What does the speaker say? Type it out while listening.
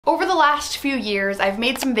Over the last few years, I've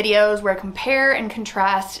made some videos where I compare and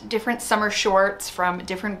contrast different summer shorts from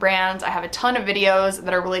different brands. I have a ton of videos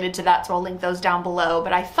that are related to that, so I'll link those down below.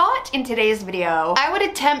 But I thought in today's video, I would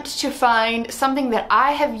attempt to find something that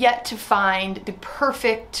I have yet to find the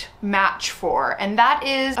perfect match for. And that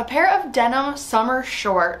is a pair of denim summer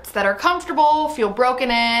shorts that are comfortable, feel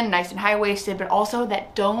broken in, nice and high-waisted, but also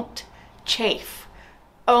that don't chafe.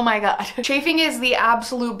 Oh my god. Chafing is the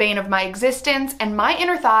absolute bane of my existence, and my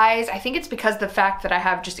inner thighs, I think it's because the fact that I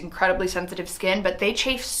have just incredibly sensitive skin, but they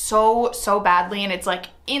chafe so badly, and it's like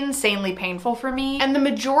insanely painful for me. And the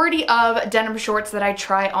majority of denim shorts that I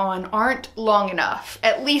try on aren't long enough,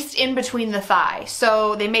 at least in between the thigh.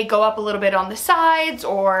 So they may go up a little bit on the sides,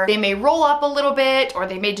 or they may roll up a little bit, or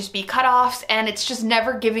they may just be cutoffs, and it's just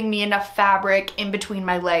never giving me enough fabric in between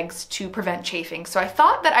my legs to prevent chafing. So I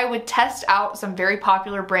thought that I would test out some very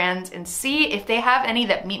popular brands and see if they have any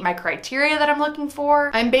that meet my criteria that I'm looking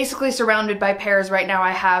for. I'm basically surrounded by pairs right now.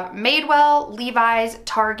 I have Madewell, Levi's,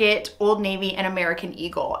 Target, Old Navy, and American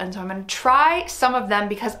Eagle. And so I'm gonna try some of them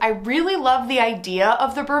because I really love the idea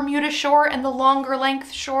of the Bermuda short and the longer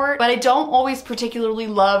length short, but I don't always particularly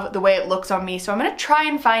love the way it looks on me. So I'm gonna try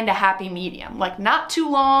and find a happy medium, like not too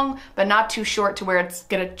long, but not too short to where it's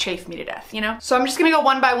gonna chafe me to death, you know? So I'm just gonna go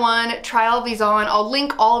one by one, try all of these on. I'll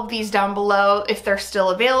link all of these down below if they're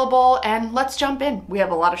still available, and let's jump in. We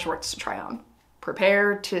have a lot of shorts to try on.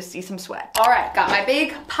 Prepare to see some sweat. All right, got my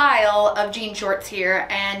big pile of jean shorts here,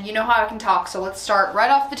 and you know how I can talk, so let's start right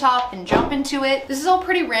off the top and jump into it. This is all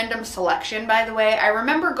pretty random selection, by the way. I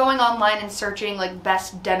remember going online and searching like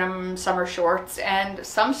best denim summer shorts, and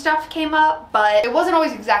some stuff came up, but it wasn't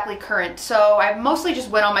always exactly current, so I mostly just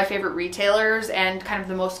went on my favorite retailers and kind of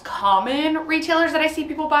the most common retailers that I see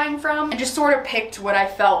people buying from, and just sort of picked what I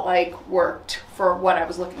felt like worked for what I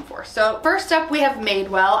was looking for. So first up we have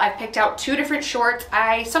Madewell. I've picked out two different shorts.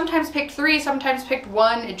 I sometimes picked three, sometimes picked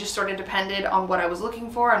one. It just sort of depended on what I was looking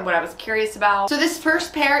for and what I was curious about. So this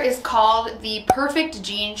first pair is called the Perfect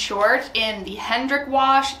Jean Short in the Hendrick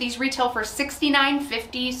wash. These retail for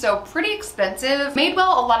 $69.50, so pretty expensive.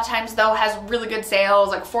 Madewell a lot of times though has really good sales,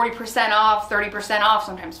 like 40% off, 30% off,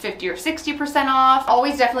 sometimes 50 or 60% off.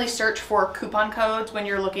 Always definitely search for coupon codes when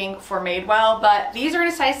you're looking for Madewell, but these are in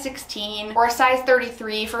a size 16 or a size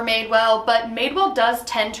 33 for Madewell, but Madewell does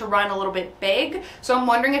tend to run a little bit big, so I'm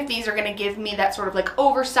wondering if these are gonna give me that sort of like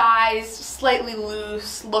oversized, slightly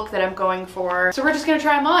loose look that I'm going for. So we're just gonna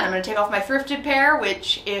try them on. I'm gonna take off my thrifted pair,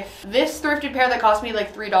 which if this thrifted pair that cost me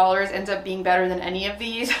like $3 ends up being better than any of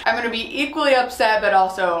these, I'm gonna be equally upset, but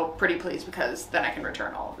also pretty pleased because then I can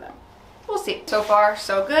return all of them. We'll see. So far,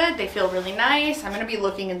 so good. They feel really nice. I'm gonna be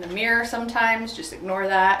looking in the mirror sometimes, just ignore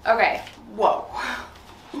that. Okay, whoa.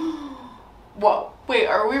 Whoa, wait,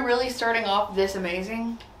 are we really starting off this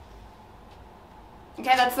amazing?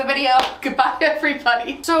 Okay, that's the video. Goodbye,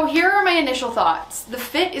 everybody. So here are my initial thoughts. The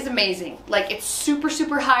fit is amazing. Like, it's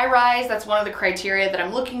super high rise. That's one of the criteria that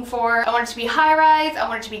I'm looking for. I want it to be high rise, I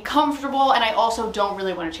want it to be comfortable, and I also don't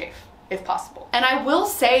really want to chafe, if possible. And I will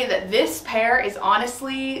say that this pair is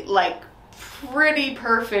honestly like pretty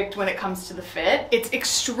perfect when it comes to the fit. It's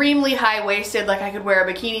extremely high-waisted, like I could wear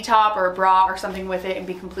a bikini top or a bra or something with it and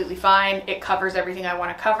be completely fine. It covers everything I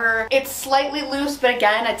want to cover. It's slightly loose, but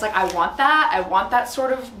again, it's like I want that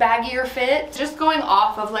sort of baggier fit. Just going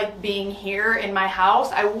off of like being here in my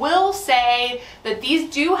house, I will say that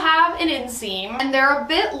these do have an inseam, and they're a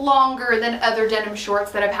bit longer than other denim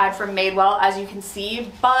shorts that I've had from Madewell, as you can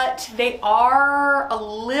see, but they are a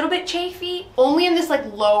little bit chafy, only in this like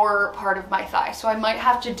lower part of my thigh. So I might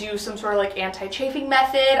have to do some sort of like anti-chafing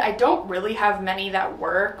method. I don't really have many that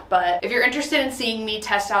work, but if you're interested in seeing me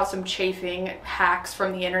test out some chafing hacks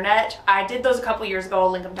from the internet, I did those a couple years ago.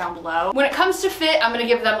 I'll link them down below. When it comes to fit, I'm gonna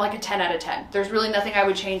give them like a 10 out of 10. There's really nothing I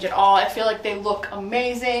would change at all. I feel like they look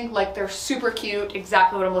amazing. Like, they're super cute,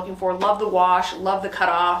 exactly what I'm looking for. Love the wash, love the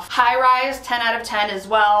cutoff. High rise, 10 out of 10 as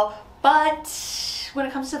well. But when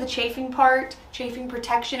it comes to the chafing part, chafing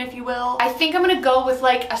protection, if you will, I think I'm gonna go with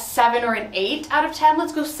like a 7 or an 8 out of 10.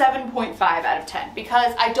 Let's go 7.5 out of 10,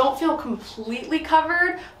 because I don't feel completely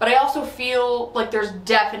covered, but I also feel like there's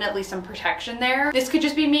definitely some protection there. This could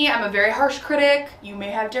just be me. I'm a very harsh critic. You may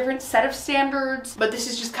have different set of standards, but this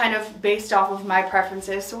is just kind of based off of my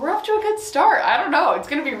preferences. So we're off to a good start. I don't know. It's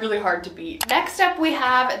gonna be really hard to beat. Next up, we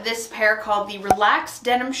have this pair called the Relaxed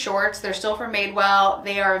Denim Shorts. They're still from Madewell.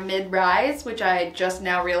 They are mid-rise, which I just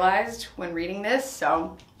now realized when reading this,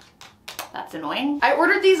 so that's annoying. I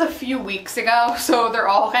ordered these a few weeks ago, so they're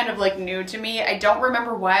all kind of like new to me. I don't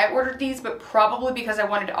remember why I ordered these, but probably because I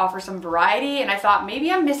wanted to offer some variety, and I thought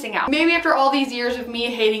maybe I'm missing out. Maybe after all these years of me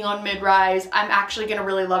hating on mid-rise, I'm actually gonna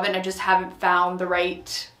really love it, and I just haven't found the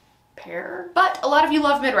right pair. But a lot of you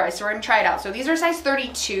love mid-rise, so we're gonna try it out. So these are size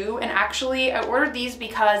 32, and actually I ordered these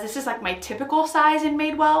because this is like my typical size in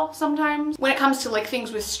Madewell sometimes when it comes to like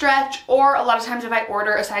things with stretch, or a lot of times if I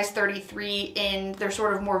order a size 33 in their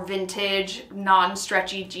sort of more vintage,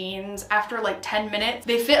 non-stretchy jeans, after like 10 minutes,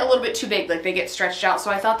 they fit a little bit too big, like they get stretched out.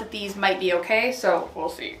 So I thought that these might be okay, so we'll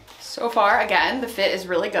see. So far, again, the fit is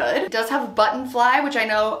really good. It does have a button fly, which I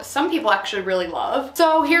know some people actually really love.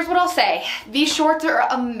 So here's what I'll say. These shorts are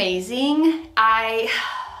amazing.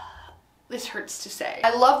 This hurts to say.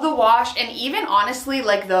 I love the wash, and even honestly,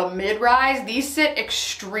 like the mid-rise, these sit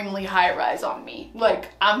extremely high-rise on me. Like,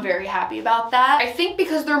 I'm very happy about that. I think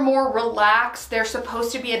because they're more relaxed, they're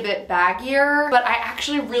supposed to be a bit baggier, but I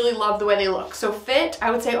actually really love the way they look. So fit,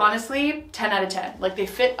 I would say honestly, 10 out of 10. Like, they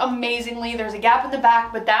fit amazingly. There's a gap in the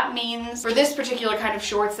back, but that means for this particular kind of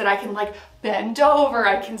shorts that I can like bend over,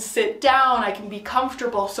 I can sit down, I can be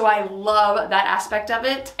comfortable. So I love that aspect of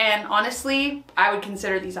it. And honestly, I would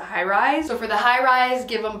consider these a high rise. So for the high rise,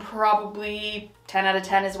 give them probably 10 out of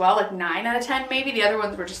 10 as well, like 9 out of 10 maybe. The other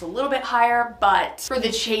ones were just a little bit higher, but for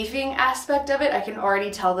the chafing aspect of it, I can already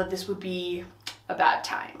tell that this would be a bad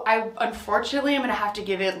time. Unfortunately, I'm gonna have to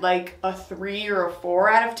give it like a 3 or a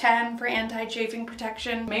 4 out of 10 for anti-chafing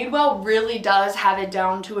protection. Madewell really does have it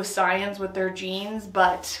down to a science with their jeans,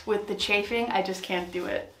 but with the chafing, I just can't do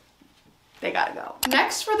it. They gotta go.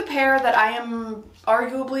 Next, for the pair that I am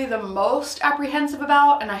arguably the most apprehensive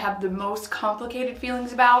about and I have the most complicated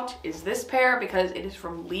feelings about is this pair, because it is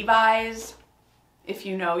from Levi's. If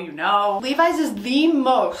you know, you know. Levi's is the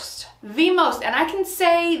most, and I can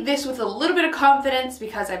say this with a little bit of confidence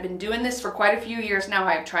because I've been doing this for quite a few years now.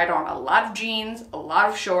 I've tried on a lot of jeans, a lot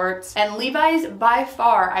of shorts, and Levi's by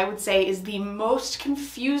far, I would say, is the most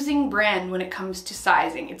confusing brand when it comes to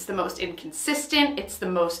sizing. It's the most inconsistent, it's the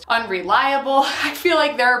most unreliable. I feel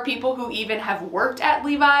like there are people who even have worked at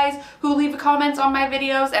Levi's who leave comments on my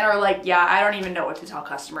videos and are like, yeah, I don't even know what to tell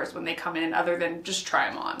customers when they come in other than just try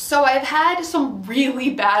them on. So I've had some really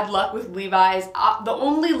bad luck with Levi's. The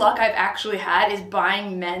only luck I've actually had is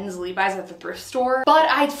buying men's Levi's at the thrift store, but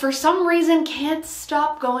I, for some reason, can't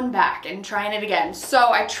stop going back and trying it again.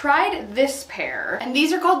 So I tried this pair, and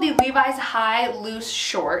these are called the Levi's High Loose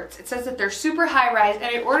Shorts. It says that they're super high rise, and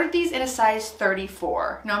I ordered these in a size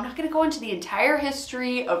 34. Now, I'm not gonna go into the entire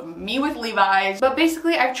history of me with Levi's, but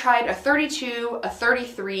basically I've tried a 32, a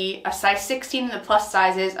 33, a size 16 in the plus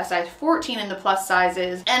sizes, a size 14 in the plus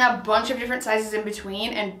sizes, and a bunch of different sizes in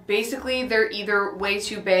between, and basically they're either way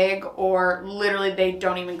too big or literally they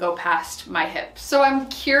don't even go past my hips. So I'm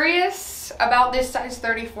curious about this size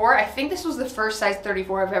 34. I think this was the first size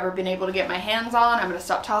 34 I've ever been able to get my hands on. I'm gonna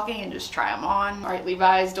stop talking and just try them on. All right,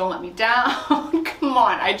 Levi's, don't let me down. Come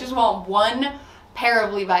on, I just want one pair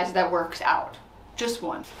of Levi's that works out. Just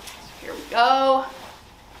one. So here we go.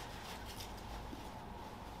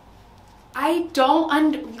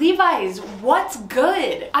 Levi's, what's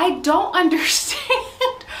good? I don't understand.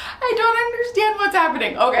 I don't understand what's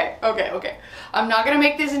happening. Okay. I'm not gonna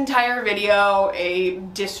make this entire video a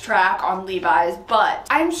diss track on Levi's, but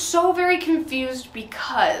I'm so very confused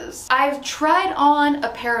because I've tried on a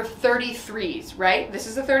pair of 33s, right? This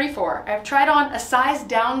is a 34. I've tried on a size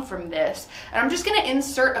down from this, and I'm just gonna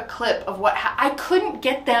insert a clip of what I couldn't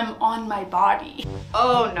get them on my body.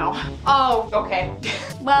 Oh no. Oh, okay.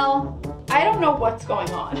 Well, I don't know what's going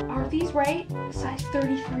on. Are these right? Size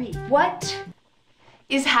 33. What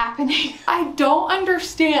is happening? I don't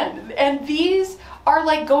understand. And these are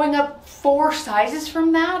like going up 4 sizes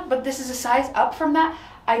from that, but this is a size up from that.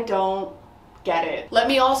 I don't get it. Let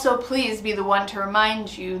me also please be the one to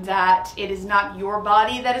remind you that it is not your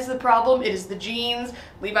body that is the problem, it is the jeans.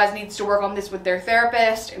 Levi's needs to work on this with their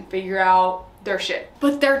therapist and figure out their shit.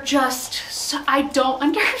 But they're just, I don't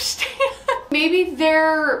understand. Maybe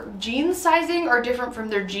their jean sizing are different from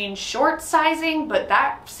their jean short sizing, but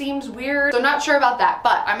that seems weird. So I'm not sure about that,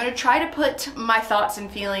 but I'm gonna try to put my thoughts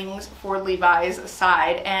and feelings for Levi's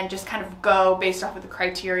aside and just kind of go based off of the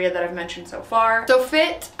criteria that I've mentioned so far. So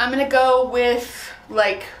fit, I'm gonna go with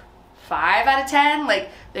like 5 out of 10. Like,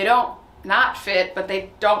 they don't not fit, but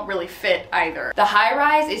they don't really fit either. The high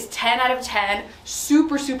rise is 10 out of 10.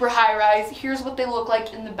 Super high rise. Here's what they look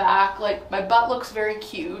like in the back. Like, my butt looks very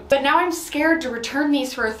cute. But now I'm scared to return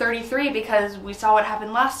these for a 33 because we saw what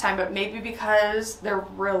happened last time, but maybe because they're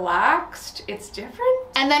relaxed, it's different.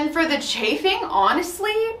 And then for the chafing,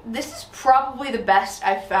 honestly, this is probably the best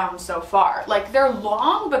I've found so far. Like, they're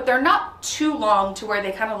long, but they're not too long to where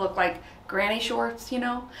they kind of look like granny shorts, you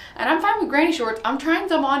know? And I'm fine with granny shorts. I'm trying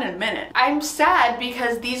them on in a minute. I'm sad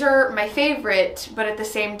because these are my favorite, but at the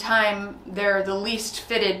same time, they're the least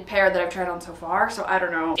fitted pair that I've tried on so far, so I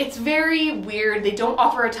don't know. It's very weird. They don't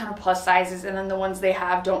offer a ton of plus sizes, and then the ones they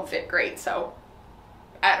have don't fit great, so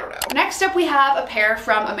I don't know. Next up we have a pair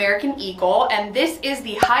from American Eagle, and this is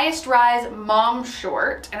the highest rise mom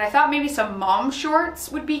short, and I thought maybe some mom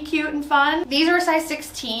shorts would be cute and fun. These are a size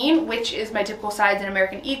 16, which is my typical size in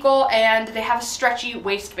American Eagle, and they have a stretchy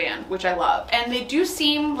waistband, which I love. And they do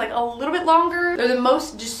seem like a little bit longer. They're the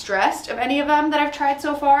most distressed of any of them that I've tried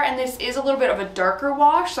so far, and this is a little bit of a darker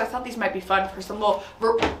wash, so I thought these might be fun for some little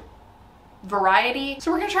variety.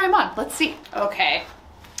 So we're gonna try them on. Let's see. Okay.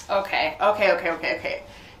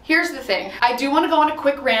 Here's the thing. I do want to go on a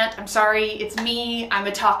quick rant. I'm sorry, it's me. I'm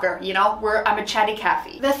a talker, you know? I'm a chatty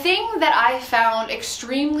Cathy. The thing that I found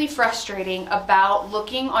extremely frustrating about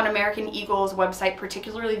looking on American Eagle's website,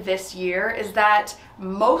 particularly this year, is that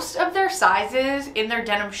most of their sizes in their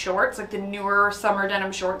denim shorts, like the newer summer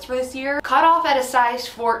denim shorts for this year, cut off at a size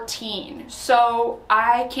 14. So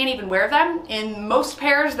I can't even wear them. In most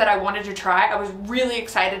pairs that I wanted to try, I was really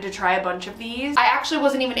excited to try a bunch of these. I actually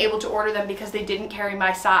wasn't even able to order them because they didn't carry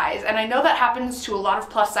my size. And I know that happens to a lot of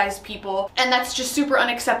plus size people, and that's just super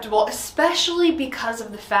unacceptable, especially because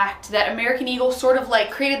of the fact that American Eagle sort of like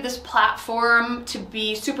created this platform to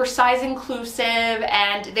be super size inclusive,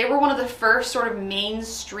 and they were one of the first sort of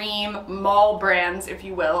mainstream mall brands, if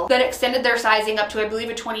you will, that extended their sizing up to, I believe,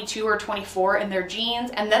 a 22 or 24 in their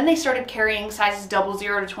jeans, and then they started carrying sizes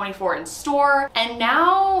 00 to 24 in store, and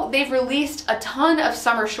now they've released a ton of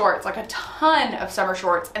summer shorts, like a ton of summer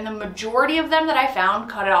shorts, and the majority of them that I found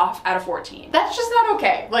cut it off at a 14. That's just not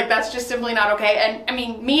okay. Like, that's just simply not okay. And I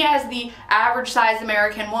mean, me as the average sized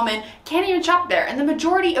American woman can't even shop there, and the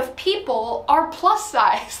majority of people are plus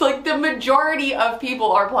size. Like, the majority of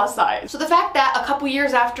people are plus size. So the fact that a couple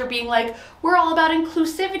years after being like, we're all about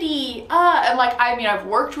inclusivity, and like, I mean, I've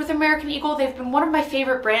worked with American Eagle. They've been one of my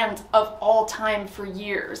favorite brands of all time for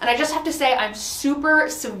years. And I just have to say, I'm super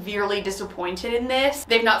severely disappointed in this.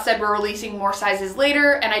 They've not said we're releasing more sizes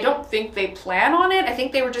later, and I don't think they plan on it. I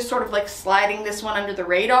think they were just sort of like sliding this one under the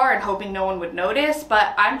radar and hoping no one would notice,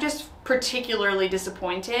 but I'm just particularly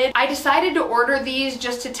disappointed. I decided to order these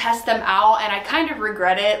just to test them out, and I kind of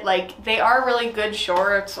regret it. Like, they are really good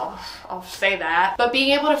shorts, I'll say that. But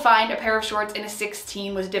being able to find a pair of shorts in a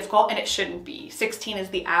 16 was difficult, and it shouldn't be. 16 is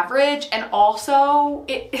the average, and also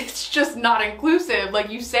it's just not inclusive. Like,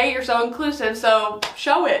 you say you're so inclusive, so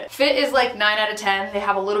show it. Fit is like 9 out of 10. They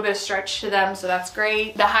have a little bit of stretch to them, so that's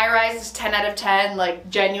great. The high rise is 10 out of 10, like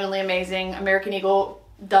genuinely amazing. American Eagle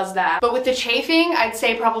does that. But with the chafing, I'd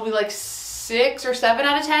say probably like 6 or 7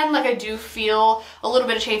 out of 10. Like, I do feel a little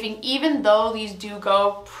bit of chafing, even though these do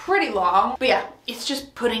go pretty long. But yeah, it's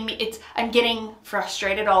just putting me, I'm getting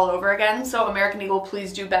frustrated all over again. So American Eagle,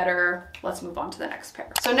 please do better. Let's move on to the next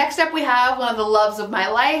pair. So next up we have one of the loves of my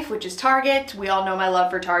life, which is Target. We all know my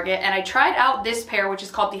love for Target. And I tried out this pair, which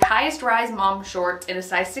is called the Highest Rise Mom Shorts in a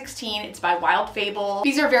size 16. It's by Wild Fable.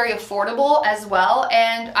 These are very affordable as well,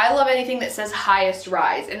 and I love anything that says highest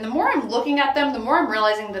rise. And the more I'm looking at them, the more I'm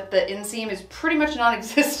realizing that the inseam is pretty much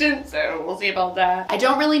non-existent, so we'll see about that. I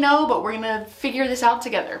don't really know, but we're gonna figure this out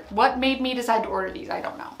together. What made me decide to order these? I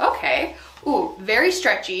don't know. Okay. Ooh, very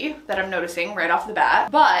stretchy that I'm noticing right off the bat,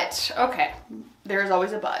 but okay. There's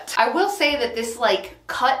always a but. I will say that this like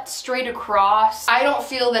cut straight across, I don't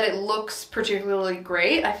feel that it looks particularly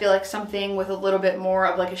great. I feel like something with a little bit more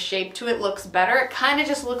of like a shape to it looks better. It kind of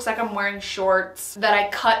just looks like I'm wearing shorts that I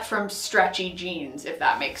cut from stretchy jeans, if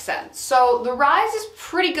that makes sense. So the rise is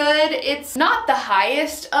pretty good. It's not the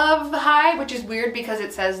highest of the high, which is weird because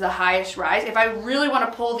it says the highest rise. If I really want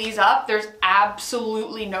to pull these up, there's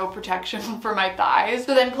absolutely no protection for my thighs.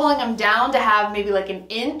 So then pulling them down to have maybe like an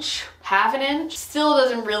inch, half an inch, still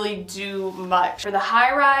doesn't really do much. For the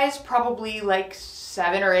high rise, probably like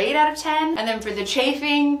 7 or 8 out of 10. And then for the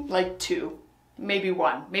chafing, like 2. Maybe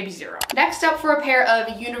 1, maybe 0. Next up for a pair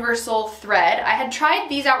of universal thread. I had tried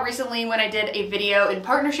these out recently when I did a video in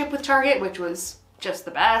partnership with Target, which was just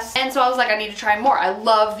the best. And so I was like, I need to try more. I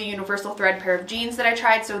love the universal thread pair of jeans that I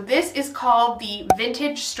tried. So this is called the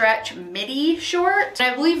Vintage Stretch Midi Short.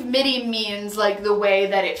 And I believe midi means like the way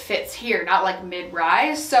that it fits here, not like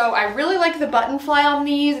mid-rise. So I really like the button fly on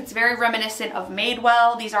these. It's very reminiscent of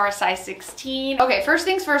Madewell. These are a size 16. Okay, first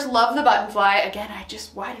things first, love the button fly. Again,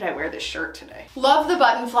 why did I wear this shirt today? Love the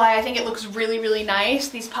button fly. I think it looks really, really nice.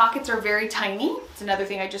 These pockets are very tiny. It's another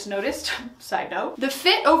thing I just noticed. Side note. The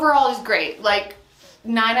fit overall is great. Like,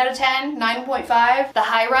 9 out of 10, 9.5. The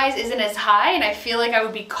high rise isn't as high, and I feel like I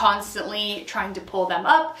would be constantly trying to pull them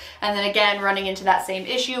up, and then again running into that same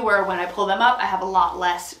issue where when I pull them up I have a lot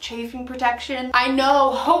less chafing protection. I know,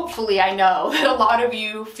 hopefully I know, that a lot of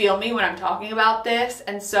you feel me when I'm talking about this,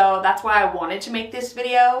 and so that's why I wanted to make this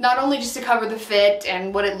video. Not only just to cover the fit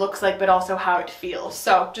and what it looks like, but also how it feels.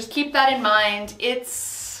 So just keep that in mind.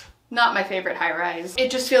 It's not my favorite high rise. It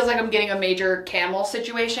just feels like I'm getting a major camel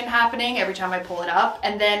situation happening every time I pull it up.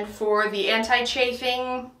 And then for the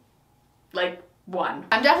anti-chafing, like 1.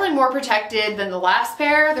 I'm definitely more protected than the last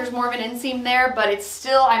pair. There's more of an inseam there, but it's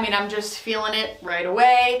still, I mean, I'm just feeling it right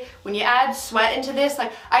away. When you add sweat into this,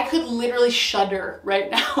 like I could literally shudder right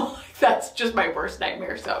now. That's just my worst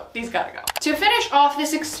nightmare, so these gotta go. To finish off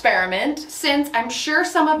this experiment, since I'm sure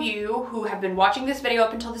some of you who have been watching this video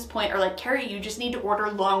up until this point are like, Carrie, you just need to order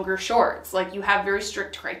longer shorts. Like you have very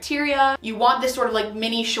strict criteria. You want this sort of like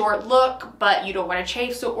mini short look, but you don't want to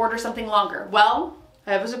chafe, so order something longer. Well,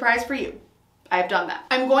 I have a surprise for you. I've done that.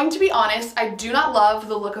 I'm going to be honest, I do not love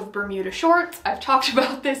the look of Bermuda shorts. I've talked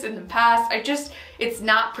about this in the past. It's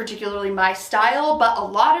not particularly my style, but a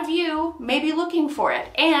lot of you may be looking for it,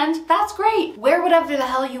 and that's great. Wear whatever the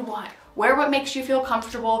hell you want. Wear what makes you feel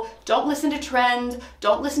comfortable. Don't listen to trends.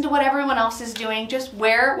 Don't listen to what everyone else is doing. Just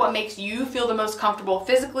wear what makes you feel the most comfortable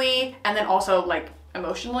physically, and then also like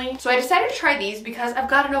emotionally. So I decided to try these because I've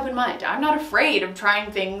got an open mind. I'm not afraid of trying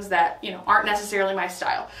things that, you know, aren't necessarily my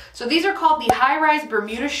style. So these are called the High Rise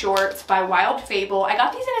Bermuda Shorts by Wild Fable. I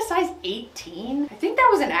got these in a size 18. I think that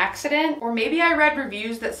was an accident, or maybe I read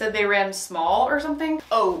reviews that said they ran small or something.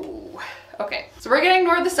 Oh. Okay, so we're gonna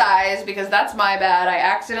ignore the size because that's my bad. I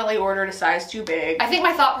accidentally ordered a size too big. I think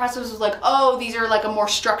my thought process was like, oh, these are like a more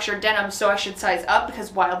structured denim, so I should size up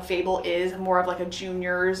because Wild Fable is more of like a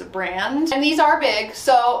juniors brand. And these are big,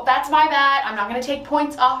 so that's my bad. I'm not gonna take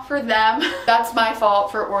points off for them. That's my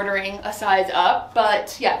fault for ordering a size up,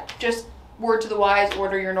 but yeah, just word to the wise,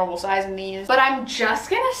 order your normal size in these. But I'm just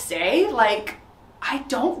gonna say, like, I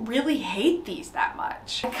don't really hate these that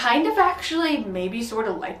much. I kind of actually maybe sort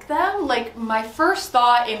of like them. Like my first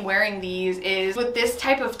thought in wearing these is with this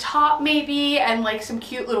type of top maybe and like some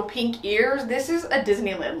cute little pink ears, this is a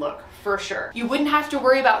Disneyland look for sure. You wouldn't have to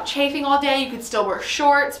worry about chafing all day. You could still wear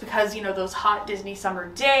shorts because, you know, those hot Disney summer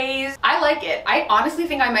days. I like it. I honestly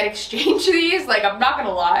think I might exchange these, like I'm not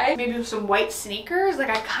gonna lie. Maybe with some white sneakers.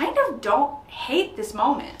 Like I kind of don't hate this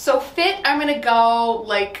moment. So fit, I'm gonna go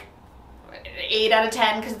like 8 out of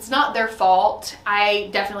 10 because it's not their fault. I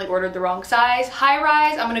definitely ordered the wrong size. High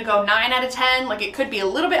rise, I'm gonna go 9 out of 10. Like it could be a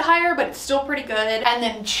little bit higher, but it's still pretty good. And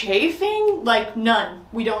then chafing, like none.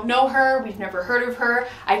 We don't know her. We've never heard of her.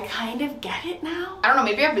 I kind of get it now. I don't know,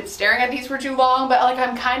 maybe I've been staring at these for too long, but like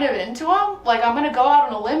I'm kind of into them. Like I'm gonna go out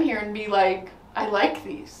on a limb here and be like, I like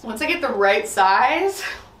these. Once I get the right size,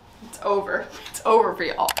 it's over. It's over for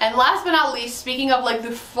y'all. And last but not least, speaking of like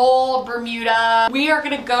the full Bermuda, we are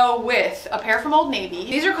gonna go with a pair from Old Navy.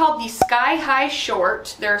 These are called the Sky High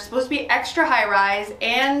Short. They're supposed to be extra high rise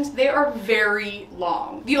and they are very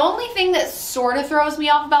long. The only thing that sort of throws me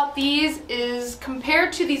off about these is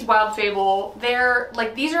compared to these Wild Fable, they're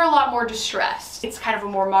like, these are a lot more distressed. It's kind of a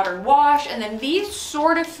more modern wash, and then these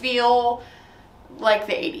sort of feel like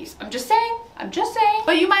the 80s. I'm just saying,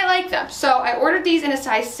 but you might like them. So I ordered these in a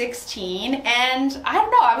size 16 and I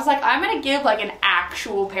don't know, I was like, I'm gonna give like an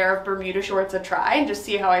actual pair of Bermuda shorts a try and just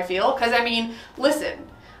see how I feel. Cause I mean, listen,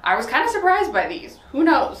 I was kind of surprised by these. Who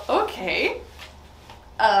knows? Okay.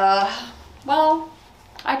 Well,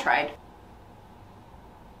 I tried.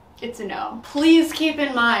 It's a no. Please keep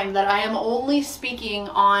in mind that I am only speaking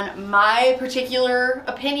on my particular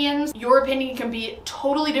opinions. Your opinion can be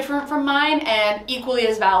totally different from mine and equally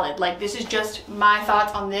as valid. Like this is just my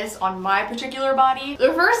thoughts on this, on my particular body.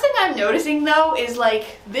 The first thing I'm noticing though is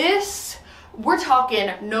like this, we're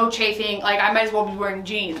talking no chafing. Like I might as well be wearing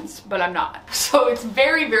jeans, but I'm not. So it's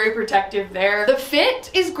very, very protective there. The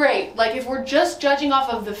fit is great. Like if we're just judging off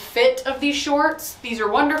of the fit of these shorts, these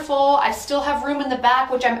are wonderful. I still have room in the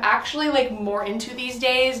back, which I'm actually like more into these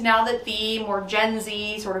days now that the more Gen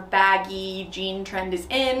Z sort of baggy jean trend is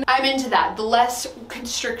in. I'm into that. The less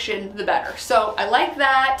constriction, the better. So I like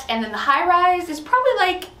that. And then the high rise is probably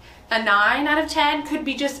like a 9 out of 10, could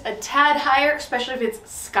be just a tad higher, especially if it's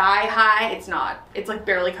sky high. It's not. It's like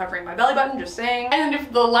barely covering my belly button, just saying. And if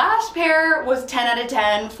the last pair was 10 out of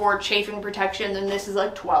 10 for chafing protection, then this is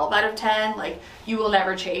like 12 out of 10. Like you will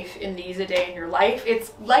never chafe in these a day in your life.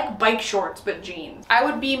 It's like bike shorts, but jeans. I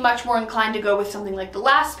would be much more inclined to go with something like the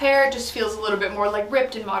last pair. It just feels a little bit more like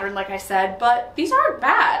ripped and modern, like I said, but these aren't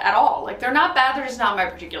bad at all. Like they're not bad, they're just not my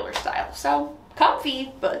particular style. So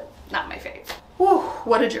comfy, but not my fave. Whew,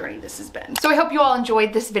 what a journey this has been. So I hope you all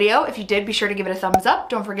enjoyed this video. If you did, be sure to give it a thumbs up.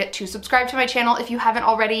 Don't forget to subscribe to my channel if you haven't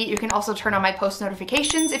already. You can also turn on my post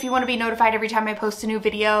notifications if you want to be notified every time I post a new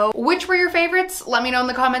video. Which were your favorites? Let me know in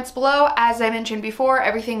the comments below. As I mentioned before,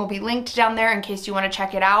 everything will be linked down there in case you want to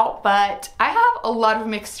check it out. But I have a lot of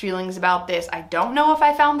mixed feelings about this. I don't know if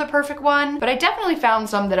I found the perfect one, but I definitely found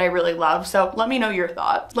some that I really love. So let me know your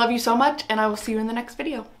thoughts. Love you so much, and I will see you in the next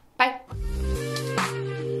video. Bye.